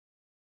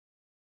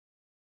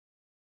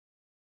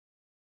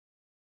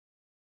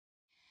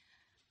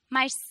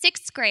My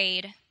 6th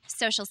grade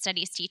social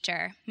studies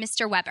teacher,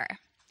 Mr. Weber,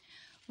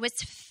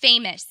 was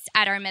famous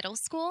at our middle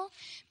school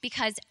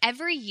because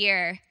every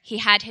year he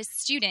had his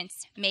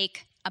students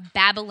make a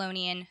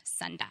Babylonian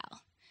sundial.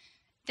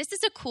 This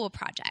is a cool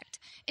project.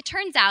 It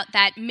turns out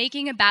that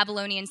making a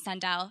Babylonian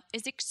sundial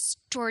is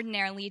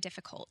extraordinarily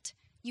difficult.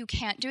 You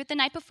can't do it the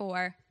night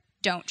before.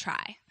 Don't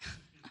try.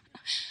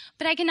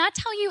 But I cannot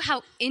tell you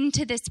how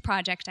into this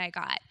project I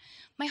got.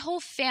 My whole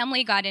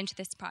family got into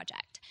this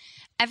project.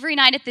 Every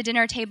night at the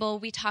dinner table,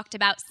 we talked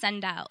about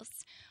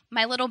sundials.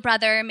 My little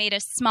brother made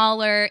a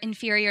smaller,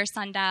 inferior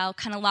sundial,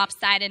 kind of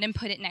lopsided, and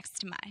put it next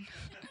to mine.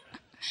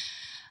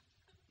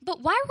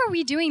 But why were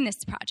we doing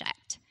this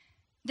project?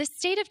 The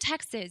state of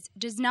Texas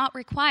does not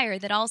require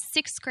that all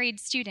 6th grade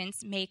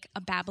students make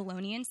a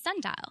Babylonian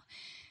sundial.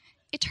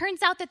 It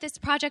turns out that this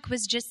project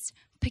was just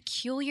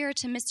peculiar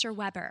to Mr.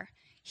 Weber.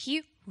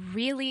 He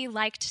really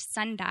liked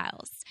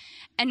sundials.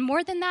 And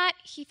more than that,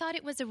 he thought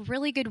it was a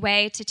really good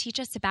way to teach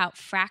us about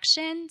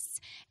fractions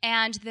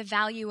and the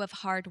value of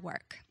hard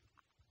work.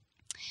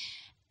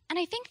 And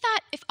I think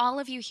that if all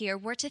of you here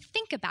were to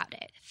think about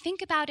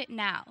it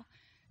now,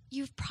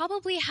 you've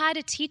probably had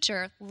a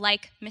teacher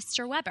like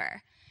Mr.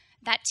 Weber,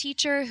 that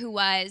teacher who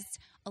was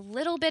a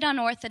little bit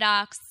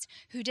unorthodox,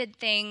 who did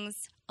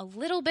things a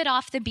little bit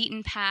off the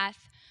beaten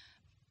path,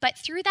 but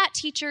through that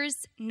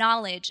teacher's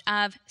knowledge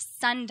of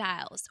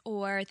sundials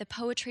or the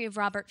poetry of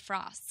Robert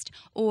Frost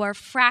or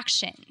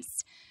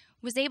fractions,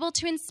 was able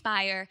to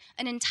inspire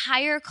an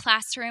entire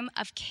classroom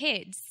of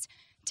kids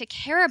to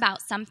care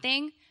about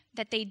something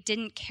that they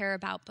didn't care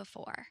about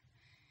before.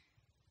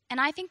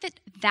 And I think that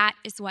that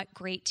is what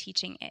great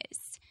teaching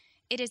is.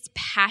 It is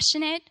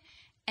passionate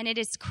and it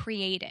is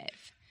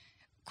creative.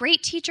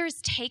 Great teachers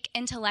take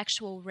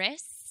intellectual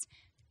risks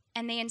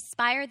and they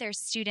inspire their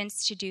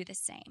students to do the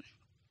same.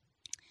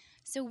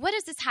 So what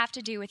does this have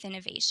to do with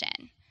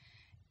innovation?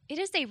 It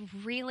is a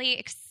really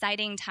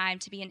exciting time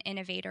to be an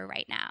innovator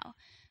right now.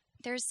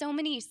 There's so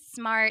many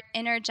smart,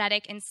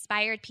 energetic,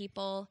 inspired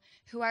people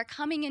who are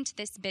coming into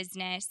this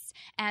business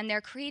and they're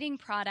creating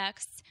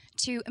products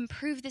to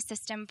improve the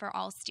system for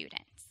all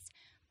students.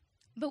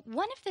 But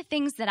one of the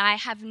things that I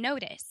have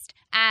noticed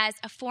as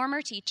a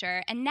former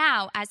teacher and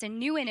now as a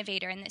new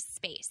innovator in this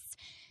space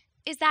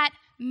is that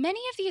many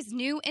of these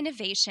new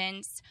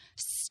innovations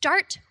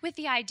start with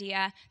the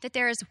idea that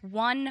there is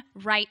one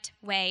right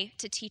way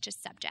to teach a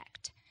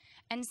subject.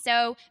 And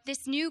so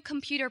this new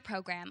computer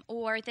program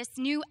or this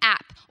new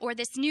app or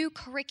this new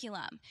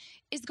curriculum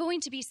is going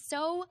to be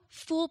so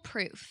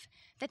foolproof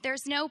that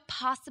there's no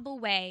possible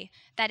way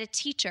that a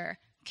teacher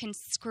can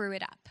screw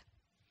it up.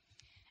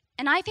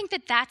 And I think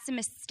that that's a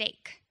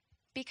mistake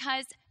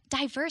because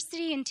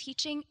diversity in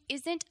teaching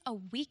isn't a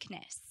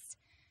weakness.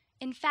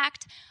 In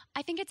fact,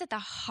 I think it's at the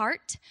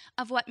heart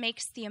of what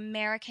makes the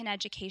American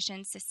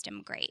education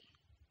system great.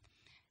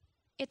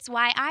 It's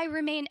why I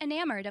remain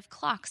enamored of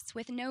clocks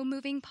with no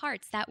moving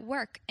parts that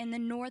work in the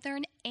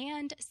northern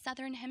and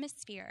southern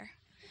hemisphere.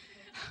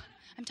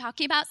 I'm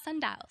talking about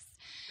sundials.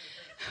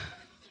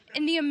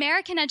 In the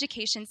American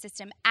education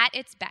system, at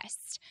its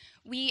best,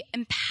 we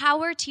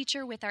empower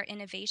teachers with our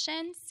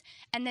innovations,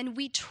 and then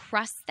we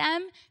trust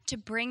them to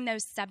bring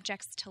those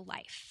subjects to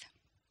life.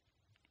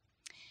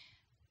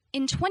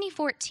 In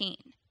 2014,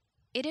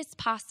 it is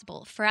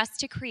possible for us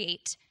to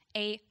create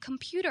a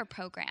computer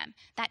program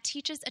that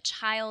teaches a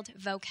child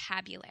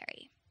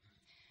vocabulary.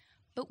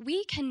 But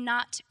we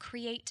cannot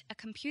create a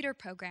computer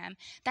program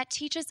that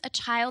teaches a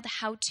child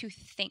how to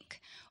think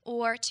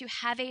or to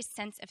have a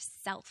sense of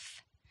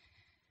self.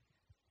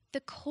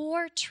 The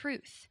core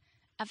truth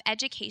of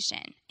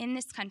education in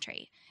this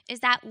country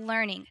is that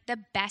learning, the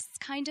best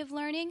kind of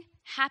learning,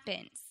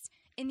 happens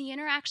in the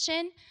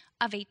interaction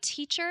of a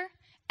teacher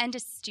and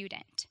a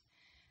student.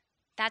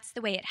 That's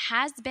the way it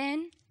has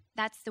been,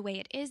 that's the way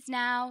it is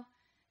now,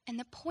 and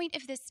the point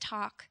of this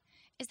talk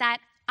is that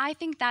I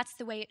think that's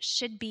the way it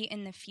should be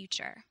in the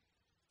future.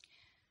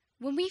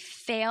 When we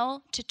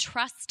fail to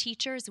trust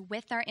teachers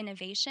with our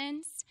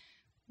innovations,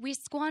 we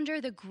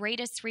squander the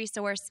greatest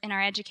resource in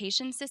our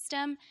education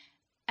system,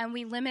 and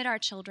we limit our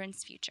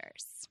children's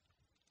futures.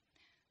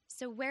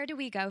 So where do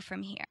we go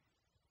from here?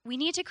 We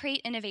need to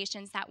create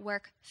innovations that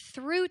work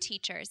through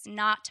teachers,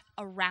 not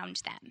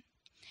around them.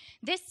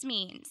 This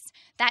means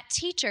that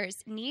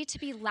teachers need to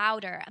be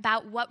louder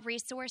about what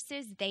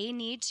resources they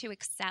need to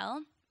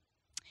excel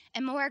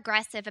and more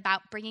aggressive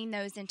about bringing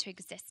those into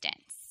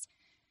existence.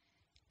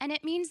 And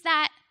it means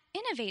that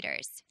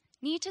innovators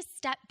need to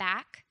step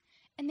back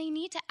and they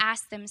need to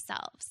ask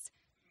themselves,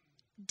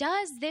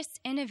 does this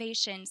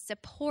innovation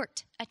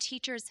support a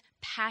teacher's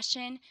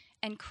passion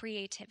and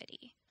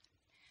creativity?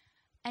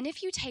 And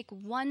if you take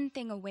one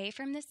thing away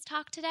from this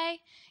talk today,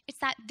 it's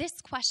that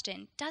this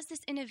question, does this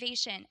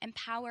innovation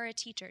empower a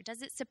teacher?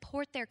 Does it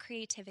support their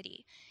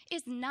creativity?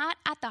 Is not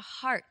at the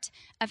heart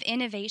of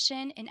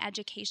innovation in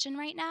education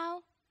right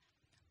now,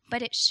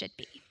 but it should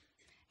be.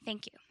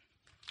 Thank you.